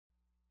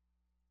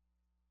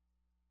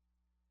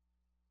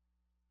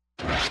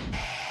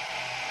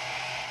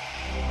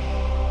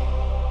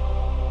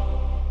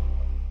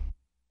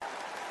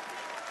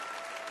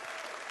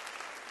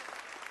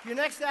Your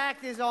next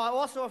act is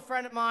also a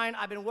friend of mine.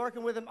 I've been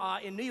working with him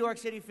in New York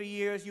City for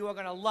years. You are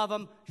going to love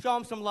him. Show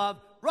him some love.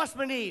 Russ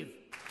Maneve.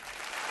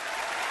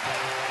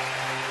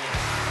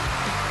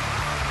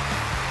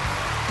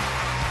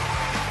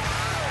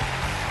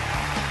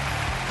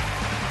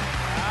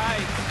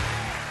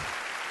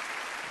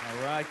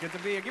 All right, good to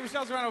be here. Give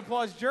yourselves a round of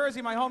applause.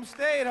 Jersey, my home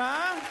state,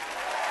 huh?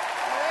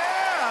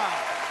 Yeah.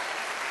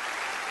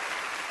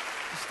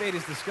 The state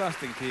is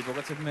disgusting, people.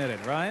 Let's admit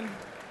it, right?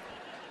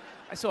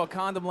 I saw a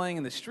condom laying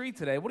in the street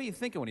today. What are you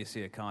thinking when you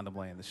see a condom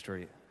laying in the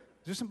street?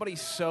 Is there somebody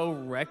so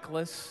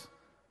reckless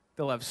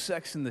they'll have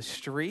sex in the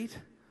street,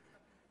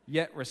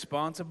 yet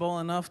responsible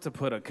enough to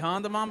put a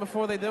condom on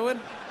before they do it?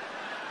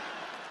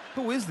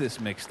 Who is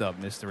this mixed up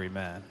mystery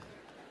man?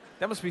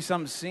 That must be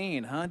some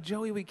scene, huh?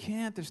 Joey, we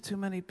can't. There's too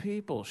many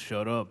people.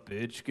 Shut up,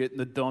 bitch. Get in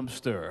the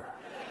dumpster.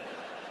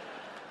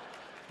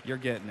 You're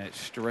getting it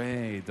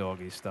stray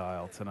doggy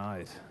style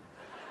tonight.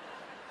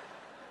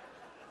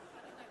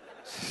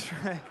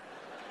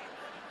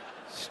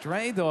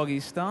 Stray doggy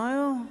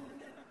style?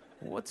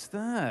 What's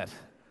that?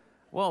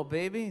 Well,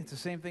 baby, it's the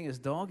same thing as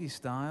doggy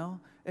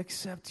style,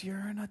 except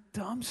you're in a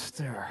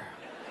dumpster.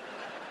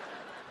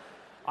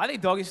 I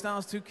think doggy style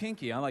is too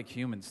kinky. I like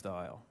human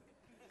style.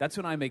 That's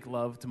when I make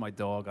love to my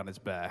dog on his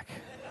back.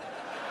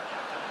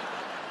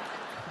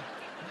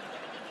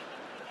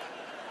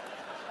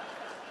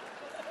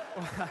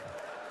 But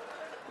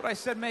I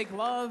said make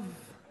love.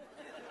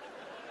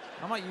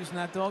 I'm not using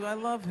that dog. I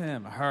love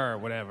him. Her,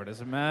 whatever.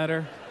 Does it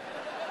matter?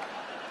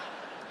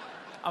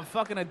 I'm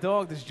fucking a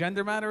dog. Does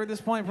gender matter at this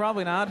point?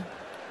 Probably not.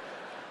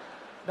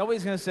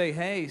 Nobody's gonna say,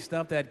 hey,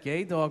 stop that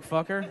gay dog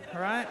fucker,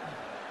 all right?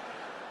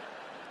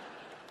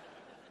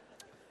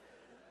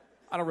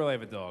 I don't really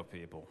have a dog,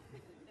 people.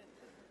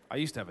 I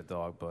used to have a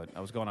dog, but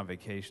I was going on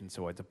vacation,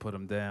 so I had to put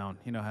him down.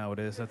 You know how it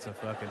is. That's a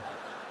fucking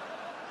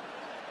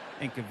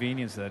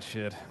inconvenience, that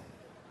shit.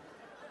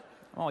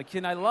 I'm only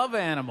kidding. I love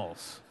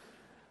animals.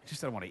 I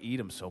just don't want to eat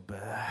them so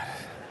bad.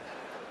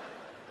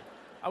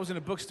 I was in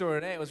a bookstore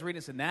today. I was reading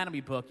this anatomy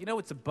book. You know,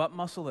 it's the butt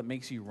muscle that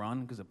makes you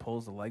run because it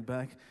pulls the leg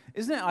back.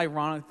 Isn't it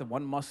ironic the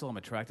one muscle I'm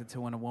attracted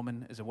to in a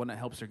woman is the one that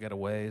helps her get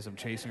away as I'm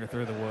chasing her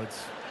through the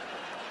woods?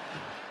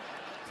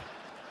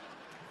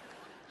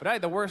 But I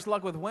had the worst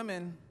luck with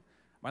women.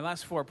 My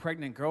last 4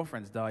 pregnant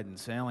girlfriends died in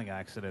sailing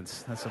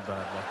accidents. That's a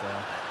bad luck,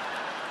 though.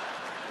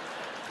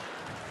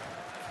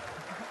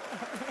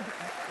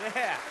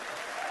 Yeah.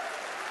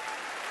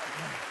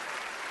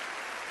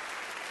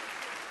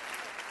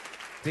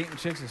 Dating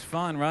chicks is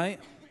fun, right?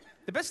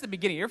 The best at the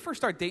beginning. You ever first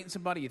start dating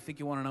somebody, you think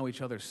you want to know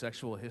each other's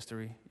sexual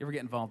history? You ever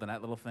get involved in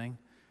that little thing?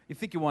 You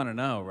think you want to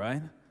know,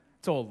 right?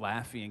 It's all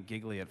laughy and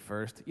giggly at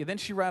first. Yeah, then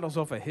she rattles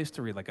off a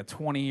history like a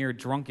 20-year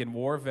drunken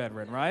war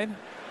veteran, right?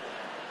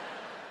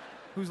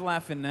 Who's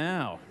laughing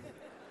now?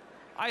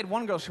 I had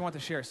one girl, she wanted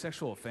to share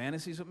sexual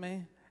fantasies with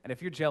me, and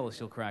if you're jealous,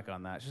 you'll crack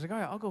on that. She's like, all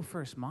right, I'll go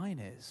first. Mine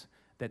is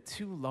that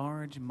 2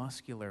 large,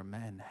 muscular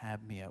men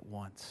have me at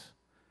once.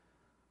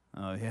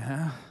 Oh,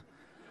 yeah?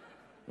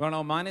 Well,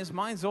 no,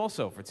 mine's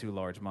also for 2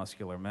 large,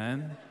 muscular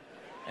men.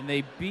 And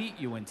they beat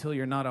you until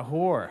you're not a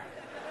whore.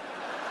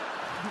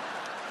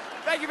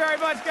 Thank you very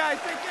much, guys.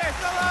 Take care.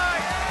 So long.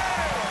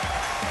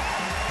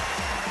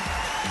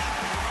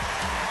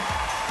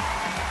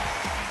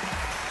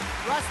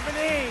 Russ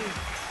Maneve.